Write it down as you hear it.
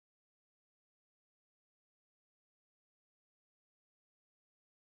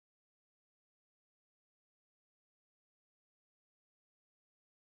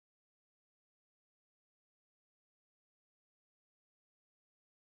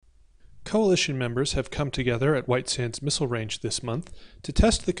Coalition members have come together at White Sands Missile Range this month to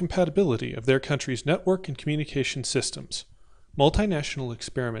test the compatibility of their country's network and communication systems. Multinational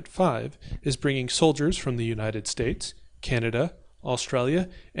Experiment 5 is bringing soldiers from the United States, Canada, Australia,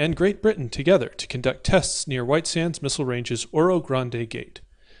 and Great Britain together to conduct tests near White Sands Missile Range's Orogrande gate.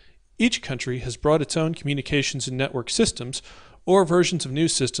 Each country has brought its own communications and network systems or versions of new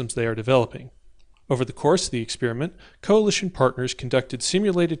systems they are developing. Over the course of the experiment, coalition partners conducted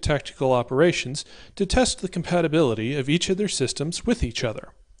simulated tactical operations to test the compatibility of each of their systems with each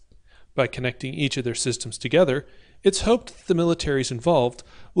other. By connecting each of their systems together, it's hoped that the militaries involved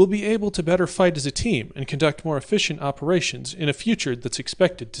will be able to better fight as a team and conduct more efficient operations in a future that's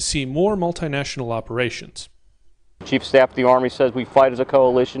expected to see more multinational operations. Chief of Staff of the Army says we fight as a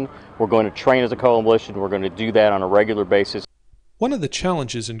coalition, we're going to train as a coalition, we're going to do that on a regular basis. One of the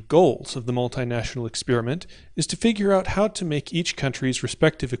challenges and goals of the multinational experiment is to figure out how to make each country's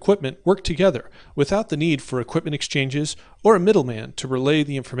respective equipment work together without the need for equipment exchanges or a middleman to relay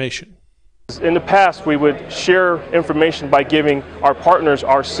the information. In the past, we would share information by giving our partners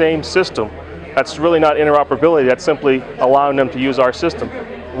our same system. That's really not interoperability, that's simply allowing them to use our system.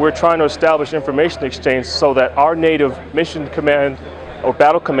 We're trying to establish information exchange so that our native mission command or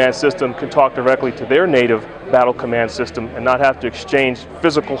battle command system can talk directly to their native battle command system and not have to exchange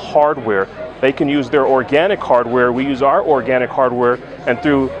physical hardware. They can use their organic hardware, we use our organic hardware, and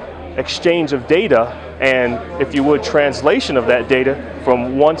through exchange of data and, if you would, translation of that data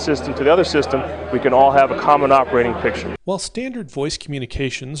from one system to the other system, we can all have a common operating picture. While standard voice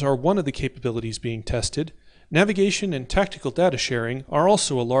communications are one of the capabilities being tested, navigation and tactical data sharing are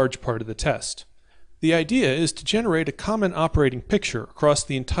also a large part of the test. The idea is to generate a common operating picture across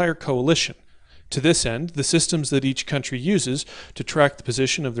the entire coalition. To this end, the systems that each country uses to track the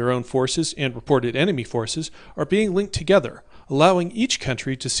position of their own forces and reported enemy forces are being linked together, allowing each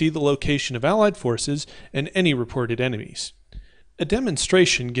country to see the location of Allied forces and any reported enemies. A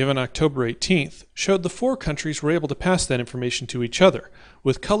demonstration given October 18th showed the four countries were able to pass that information to each other,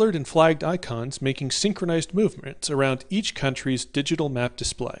 with colored and flagged icons making synchronized movements around each country's digital map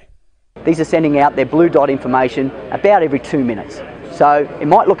display. These are sending out their blue dot information about every 2 minutes. So it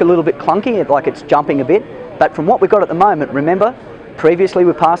might look a little bit clunky, like it's jumping a bit, but from what we've got at the moment, remember, previously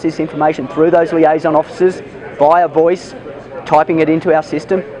we passed this information through those liaison officers via voice, typing it into our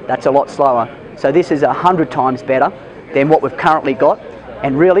system. That's a lot slower. So this is 100 times better than what we've currently got,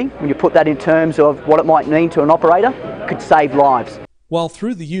 and really, when you put that in terms of what it might mean to an operator, it could save lives. While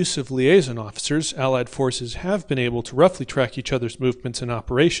through the use of liaison officers, Allied forces have been able to roughly track each other's movements and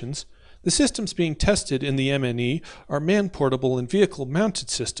operations, the systems being tested in the MNE are man-portable and vehicle-mounted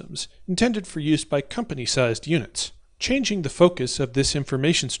systems intended for use by company-sized units. Changing the focus of this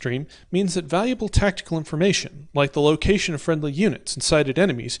information stream means that valuable tactical information, like the location of friendly units and sighted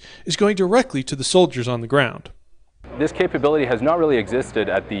enemies, is going directly to the soldiers on the ground. This capability has not really existed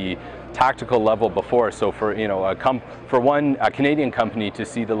at the tactical level before, so for a Canadian company to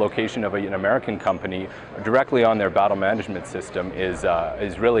see the location of an American company directly on their battle management system is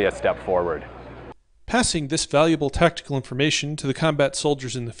really a step forward. Passing this valuable tactical information to the combat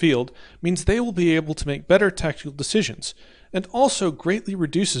soldiers in the field means they will be able to make better tactical decisions, and also greatly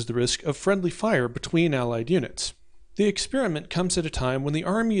reduces the risk of friendly fire between Allied units. The experiment comes at a time when the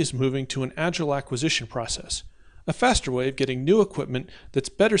Army is moving to an agile acquisition process, a faster way of getting new equipment that's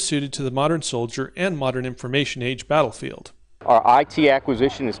better suited to the modern soldier and modern information age battlefield. Our IT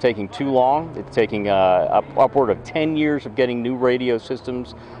acquisition is taking too long. It's taking upward of 10 years of getting new radio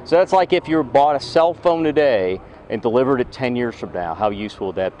systems. So that's like if you bought a cell phone today and delivered it 10 years from now. How useful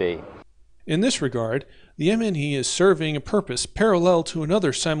would that be? In this regard, the MNE is serving a purpose parallel to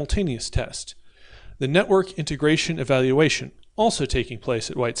another simultaneous test, the Network Integration Evaluation, also taking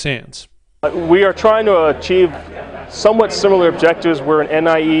place at White Sands. We are trying to achieve somewhat similar objectives. We're an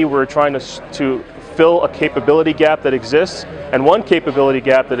NIE, we're trying to fill a capability gap that exists, and one capability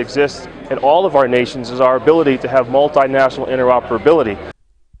gap that exists in all of our nations is our ability to have multinational interoperability.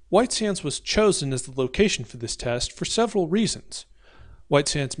 White Sands was chosen as the location for this test for several reasons. White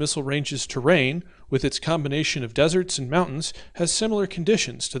Sands Missile Range's terrain, with its combination of deserts and mountains, has similar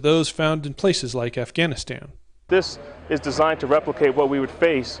conditions to those found in places like Afghanistan. This is designed to replicate what we would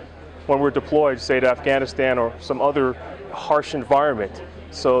face when we're deployed, say, to Afghanistan or some other harsh environment.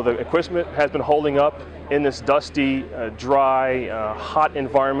 So the equipment has been holding up in this dusty, dry, hot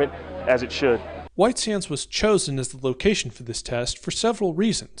environment as it should. White Sands was chosen as the location for this test for several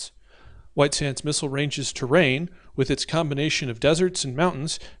reasons. White Sands Missile Range's terrain, with its combination of deserts and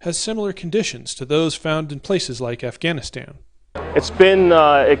mountains, has similar conditions to those found in places like Afghanistan. It's been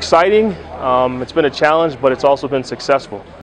exciting, it's been a challenge, but it's also been successful.